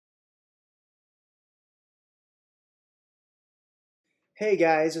Hey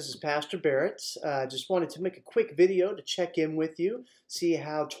guys, this is Pastor Bearett. Just wanted to make a quick video to check in with you, see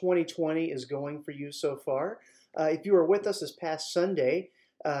how 2020 is going for you so far. If you were with us this past Sunday,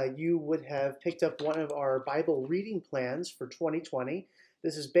 you would have picked up one of our Bible reading plans for 2020.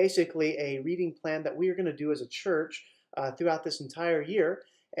 This is basically a reading plan that we are going to do as a church throughout this entire year,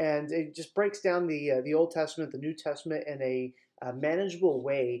 and it just breaks down the Old Testament, the New Testament in a manageable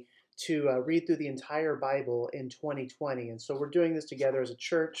way to read through the entire Bible in 2020. And so we're doing this together as a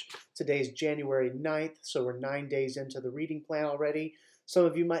church. Today's January 9th, so we're 9 days into the reading plan already. Some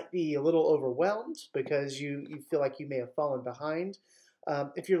of you might be a little overwhelmed because you feel like you may have fallen behind.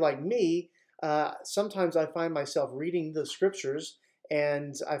 If you're like me, sometimes I find myself reading the scriptures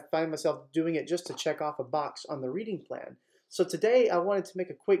and I find myself doing it just to check off a box on the reading plan. So today I wanted to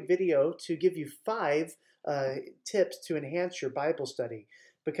make a quick video to give you 5 tips to enhance your Bible study,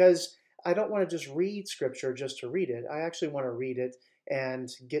 because I don't want to just read scripture just to read it. I actually want to read it and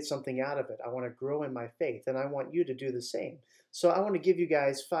get something out of it. I want to grow in my faith, and I want you to do the same. So I want to give you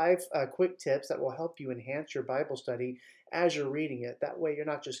guys 5 quick tips that will help you enhance your Bible study as you're reading it. That way you're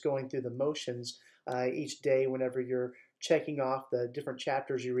not just going through the motions each day whenever you're checking off the different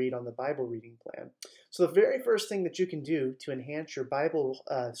chapters you read on the Bible reading plan. So the very first thing that you can do to enhance your Bible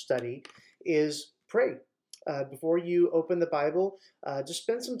study is pray. Before you open the Bible, just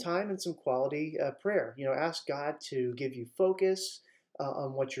spend some time in some quality prayer. Ask God to give you focus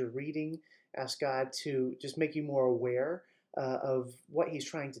on what you're reading. Ask God to just make you more aware of what He's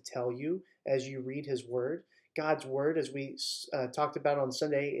trying to tell you as you read His Word. God's Word, as we talked about on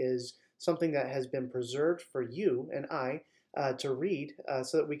Sunday, is something that has been preserved for you and I to read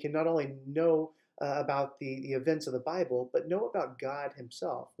so that we can not only know about the events of the Bible, but know about God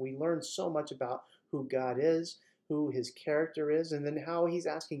Himself. We learn so much about who God is, who His character is, and then how He's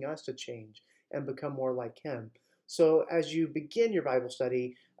asking us to change and become more like Him. So as you begin your Bible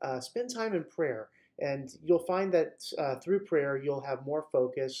study, spend time in prayer, and you'll find that through prayer you'll have more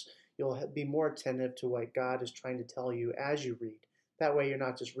focus, you'll be more attentive to what God is trying to tell you as you read. That way you're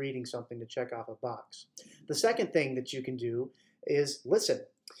not just reading something to check off a box. The second thing that you can do is listen.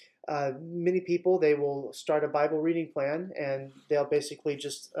 Many people, they will start a Bible reading plan and they'll basically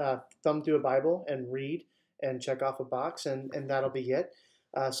just thumb through a Bible and read and check off a box, and that'll be it.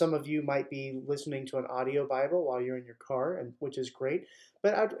 Some of you might be listening to an audio Bible while you're in your car, which is great.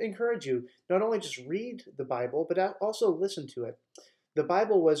 But I'd encourage you, not only just read the Bible, but also listen to it. The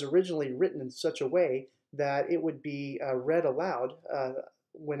Bible was originally written in such a way that it would be read aloud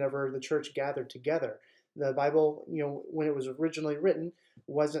whenever the church gathered together. The Bible, when it was originally written,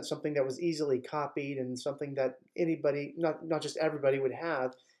 wasn't something that was easily copied and something that anybody, not just everybody, would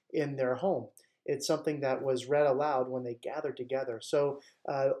have in their home. It's something that was read aloud when they gathered together. So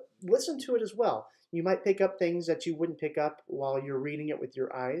listen to it as well. You might pick up things that you wouldn't pick up while you're reading it with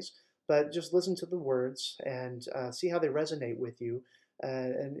your eyes, but just listen to the words and see how they resonate with you,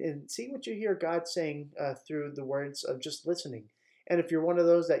 and see what you hear God saying through the words of just listening. And if you're one of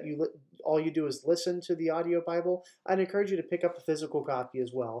those that all you do is listen to the audio Bible, I'd encourage you to pick up a physical copy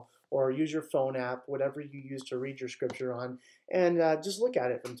as well, or use your phone app, whatever you use to read your scripture on, and just look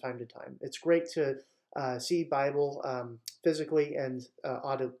at it from time to time. It's great to see Bible physically and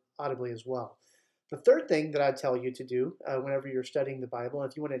audibly as well. The third thing that I'd tell you to do whenever you're studying the Bible, and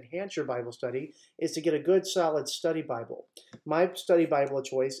if you want to enhance your Bible study, is to get a good, solid study Bible. My study Bible of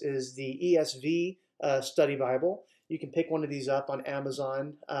choice is the ESV study Bible. You can pick one of these up on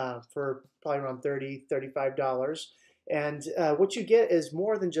Amazon for probably around $30, $35. And what you get is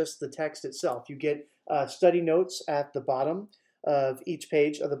more than just the text itself. You get study notes at the bottom of each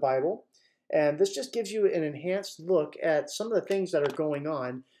page of the Bible. And this just gives you an enhanced look at some of the things that are going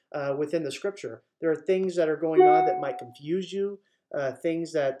on within the scripture. There are things that are going on that might confuse you,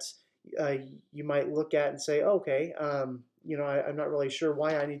 things that you might look at and say, okay, I'm not really sure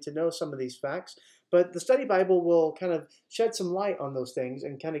why I need to know some of these facts. But the study Bible will kind of shed some light on those things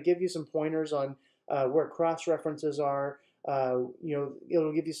and kind of give you some pointers on where cross references are.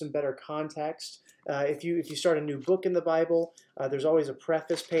 It'll give you some better context. If you start a new book in the Bible, there's always a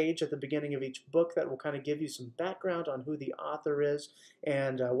preface page at the beginning of each book that will kind of give you some background on who the author is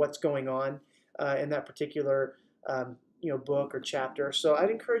and what's going on in that particular book or chapter. So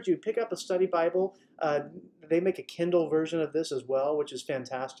I'd encourage you to pick up a study Bible. They make a Kindle version of this as well, which is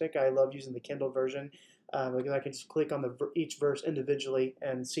fantastic. I love using the Kindle version because I can just click on each verse individually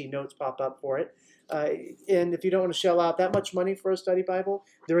and see notes pop up for it. And if you don't want to shell out that much money for a study Bible,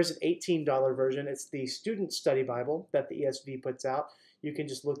 there is an $18 version. It's the Student Study Bible that the ESV puts out. You can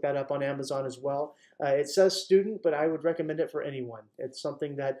just look that up on Amazon as well. It says student, but I would recommend it for anyone. It's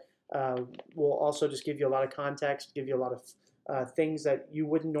something that will also just give you a lot of context, give you a lot of things that you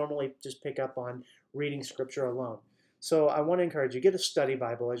wouldn't normally just pick up on reading Scripture alone. So I want to encourage you, get a study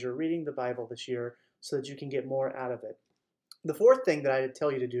Bible as you're reading the Bible this year so that you can get more out of it. The fourth thing that I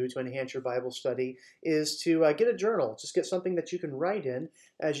tell you to do to enhance your Bible study is to get a journal. Just get something that you can write in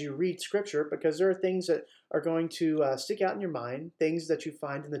as you read Scripture, because there are things that are going to stick out in your mind, things that you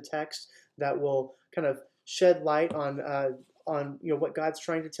find in the text that will kind of shed light on what God's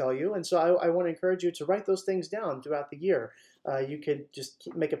trying to tell you. And so I want to encourage you to write those things down throughout the year. You could just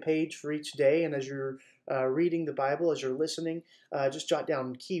make a page for each day, and as you're reading the Bible, as you're listening, just jot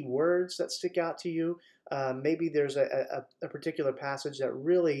down key words that stick out to you. Maybe there's a particular passage that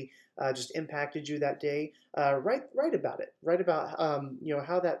really just impacted you that day. Write about it. Write about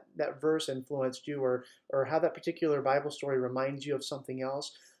how that verse influenced you, or how that particular Bible story reminds you of something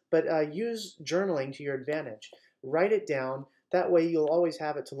else. But use journaling to your advantage. Write it down. That way you'll always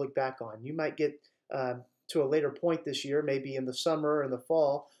have it to look back on. You might get to a later point this year, maybe in the summer or in the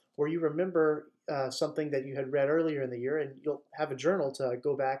fall, where you remember something that you had read earlier in the year, and you'll have a journal to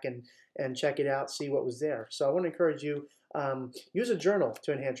go back and check it out, see what was there. So I want to encourage you, use a journal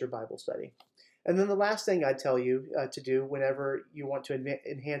to enhance your Bible study. And then the last thing I tell you to do whenever you want to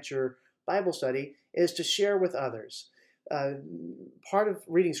enhance your Bible study is to share with others. Part of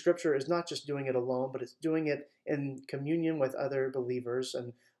reading Scripture is not just doing it alone, but it's doing it in communion with other believers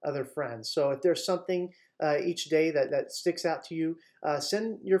and other friends. So if there's something each day that sticks out to you,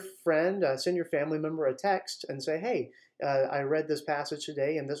 send your friend, send your family member a text and say, hey, I read this passage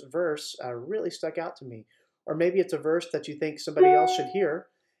today and this verse really stuck out to me. Or maybe it's a verse that you think somebody else should hear,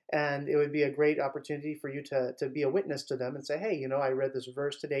 and it would be a great opportunity for you to be a witness to them and say, hey, I read this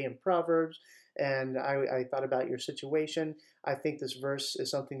verse today in Proverbs, and I thought about your situation. I think this verse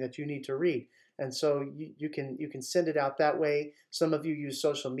is something that you need to read. And so you can send it out that way. Some of you use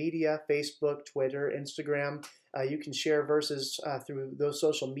social media, Facebook, Twitter, Instagram. You can share verses through those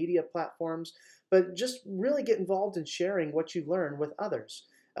social media platforms. But just really get involved in sharing what you learn with others.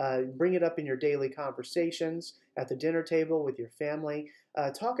 Bring it up in your daily conversations, at the dinner table with your family.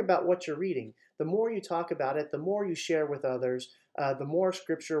 Talk about what you're reading. The more you talk about it, the more you share with others, the more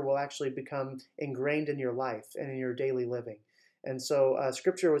Scripture will actually become ingrained in your life and in your daily living. And so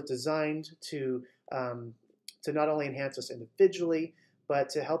Scripture was designed to not only enhance us individually, but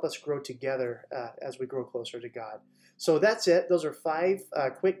to help us grow together as we grow closer to God. So that's it. Those are 5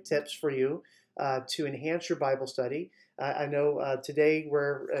 quick tips for you to enhance your Bible study. I know today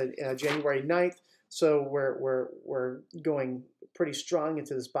we're January 9th, so we're going pretty strong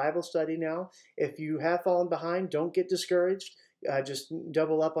into this Bible study now. If you have fallen behind, don't get discouraged. Just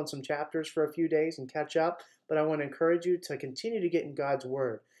double up on some chapters for a few days and catch up. But I want to encourage you to continue to get in God's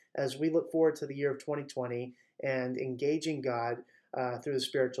Word as we look forward to the year of 2020 and engaging God through the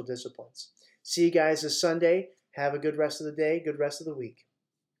spiritual disciplines. See you guys this Sunday. Have a good rest of the day, good rest of the week.